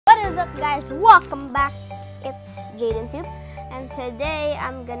up guys, welcome back. It's JadenTube and today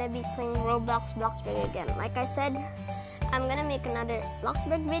I'm gonna be playing Roblox Bloxburg again. Like I said, I'm gonna make another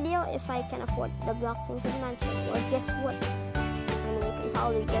Bloxburg video if I can afford the Bloxington Mansion. Well, guess what? I mean, you can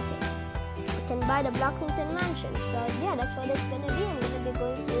probably guess it. I can buy the Bloxington Mansion. So yeah, that's what it's gonna be. I'm gonna be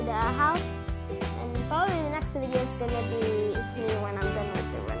going through the house, and probably the next video is gonna be me when I'm done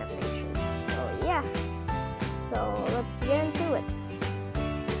with the renovations. So yeah, so let's get into it.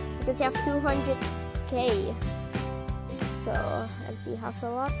 Because you have 200k. So empty house a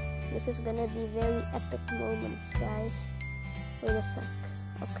lot. This is gonna be very epic moments, guys. Wait a sec.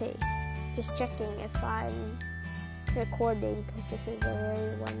 Okay, just checking if I'm recording because this is a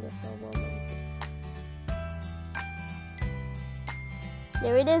very wonderful moment.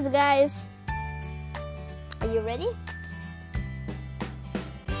 There it is, guys. Are you ready?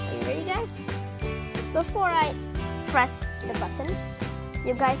 Are you ready, guys? Before I press the button,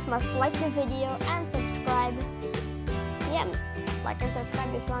 you guys must like the video and subscribe. Yeah, like and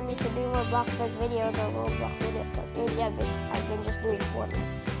subscribe if you want me to do more Bloxburg videos or Roblox videos, because lately I've been just doing Fortnite.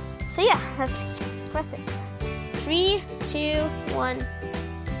 So yeah, let's press it. 3, 2, 1.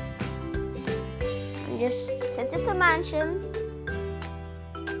 I'm just set it to mansion.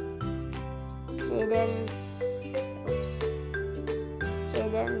 Jaden's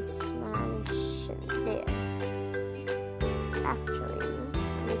mansion. There. Actually, I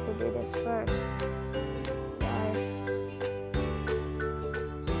need to do this first, guys.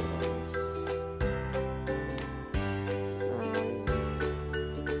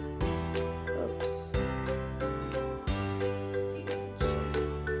 Oops.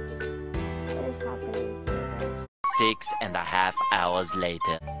 What is happening here, guys? 6.5 hours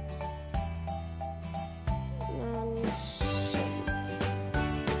later.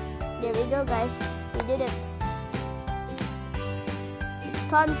 There we go, guys. We did it. It's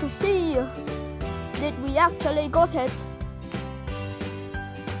time to see that we actually got it.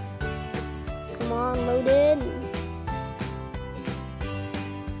 Come on, load in.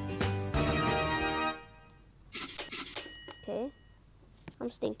 Okay. I'm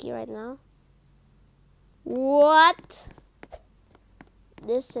stinky right now. What?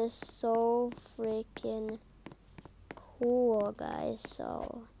 This is so freaking cool, guys.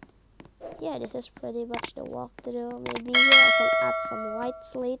 So yeah, this is pretty much the walkthrough. Maybe here I can add some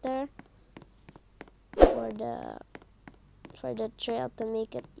lights later for the trail to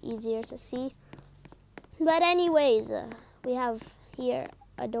make it easier to see. But anyways, we have here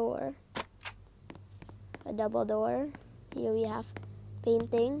a door, a double door. Here we have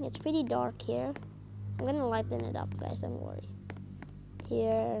painting. It's pretty dark here. I'm gonna lighten it up, guys, don't worry.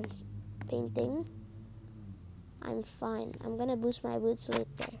 Here it's painting. I'm fine. I'm gonna boost my boots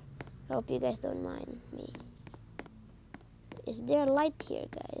later. I hope you guys don't mind me. Is there a light here,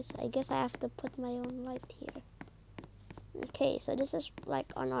 guys? I guess I have to put my own light here. Okay, so this is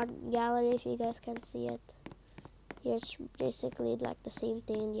like an art gallery, if you guys can see it. Here's basically like the same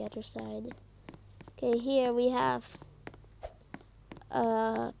thing on the other side. Okay, here we have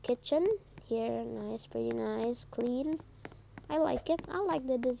a kitchen. Here, nice, pretty nice, clean. I like it. I like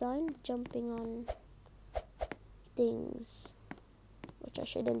the design. Jumping on things, which I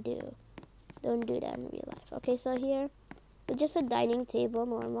shouldn't do. Don't do that in real life. Okay, so here it's just a dining table,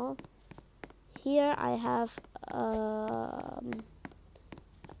 normal. Here I have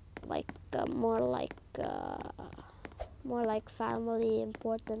more like family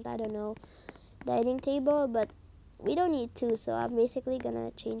important, I don't know, dining table, but we don't need to, so I'm basically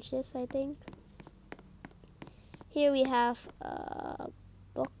gonna change this, I think. Here we have a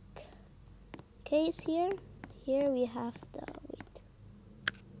bookcase here. Here we have the,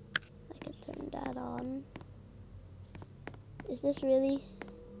 I can turn that on. Is this really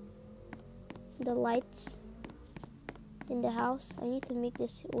the lights in the house? I need to make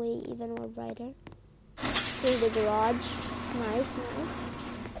this way even more brighter. Here's the garage. Nice, nice.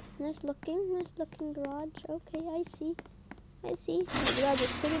 Nice looking garage. Okay, I see. The garage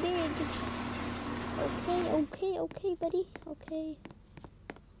is pretty big. Okay, buddy. Okay.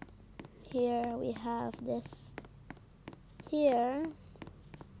 Here we have this. Here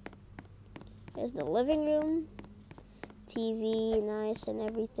is the living room. TV, nice and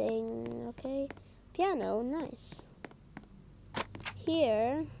everything. Okay. Piano, nice.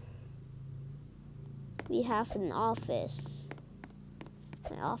 Here we have an office.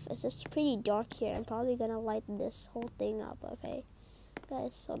 My office is pretty dark here. I'm probably gonna light this whole thing up, okay?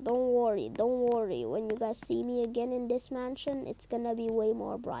 Guys, so don't worry. When you guys see me again in this mansion, it's gonna be way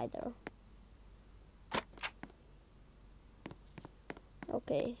more brighter.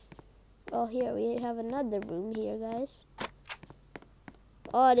 Okay. Oh, here we have another room here, guys.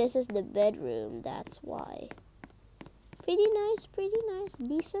 Oh, this is the bedroom. That's why. Pretty nice,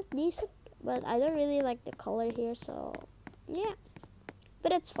 decent. But I don't really like the color here, so yeah.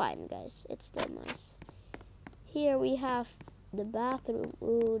 But it's fine, guys. It's still nice. Here we have the bathroom.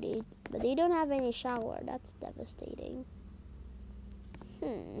 Ooh, but they don't have any shower. That's devastating.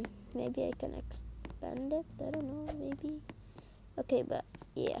 Maybe I can expand it. I don't know, maybe. Okay, but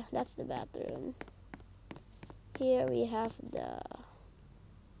yeah, that's the bathroom. Here we have the...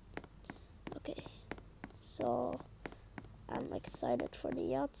 Okay, so I'm excited for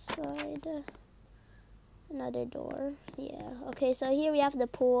the outside. Another door. Yeah. Okay, so here we have the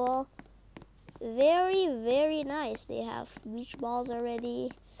pool. Very nice. They have beach balls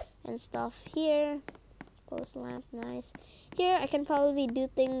already and stuff here. Post lamp, nice. Here I can probably do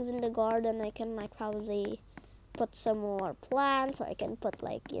things in the garden. I can like probably put some more plants, or I can put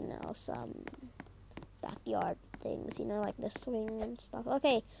like, you know, some backyard things, you know, like the swing and stuff.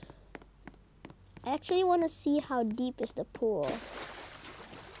 Okay, I actually want to see how deep is the pool.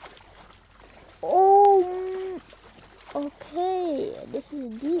 Oh, okay, this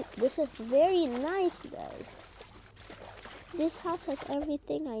is deep. This is very nice, guys. This house has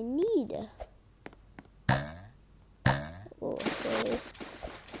everything I need. Okay.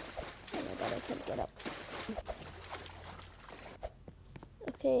 Oh my god, I can't get up.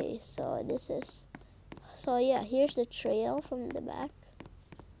 Okay, so this is... So yeah, here's the trail from the back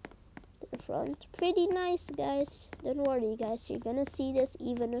to the front. Pretty nice, guys. Don't worry, guys. You're gonna see this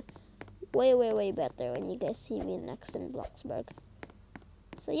even way better when you guys see me next in Bloxburg.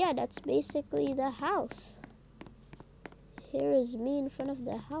 So yeah, that's basically the house. Here is me in front of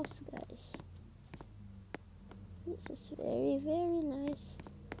the house, guys. This is very nice.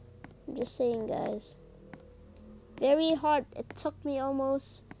 I'm just saying, guys. Very hard. It took me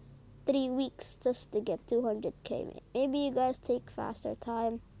almost 3 weeks just to get 200k. Maybe you guys take faster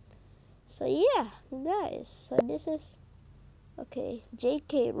time. So yeah, guys. So this is... Okay,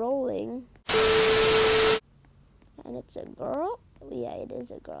 JK Rowling. And it's a girl? Yeah, it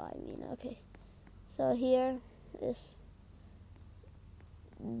is a girl, I mean, okay. So here is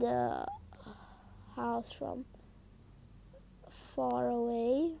the house from far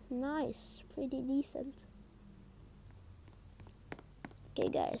away. Nice, pretty decent. Okay,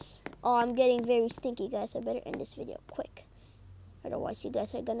 guys. Oh, I'm getting very stinky, guys. I better end this video quick. Otherwise, you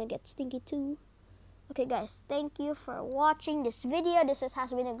guys are gonna get stinky too. Okay, guys. Thank you for watching this video. This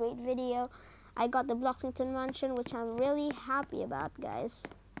has been a great video. I got the Bloxington Mansion, which I'm really happy about, guys.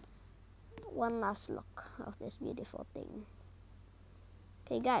 One last look of this beautiful thing.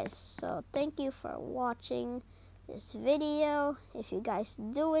 Okay, guys. So, thank you for watching this video. If you guys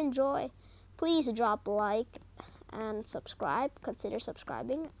do enjoy, please drop a like and subscribe. Consider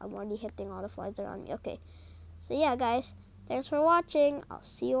subscribing. I'm already hitting all the flies around me. Okay, so yeah, guys, thanks for watching. I'll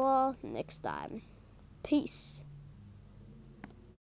see you all next time. Peace.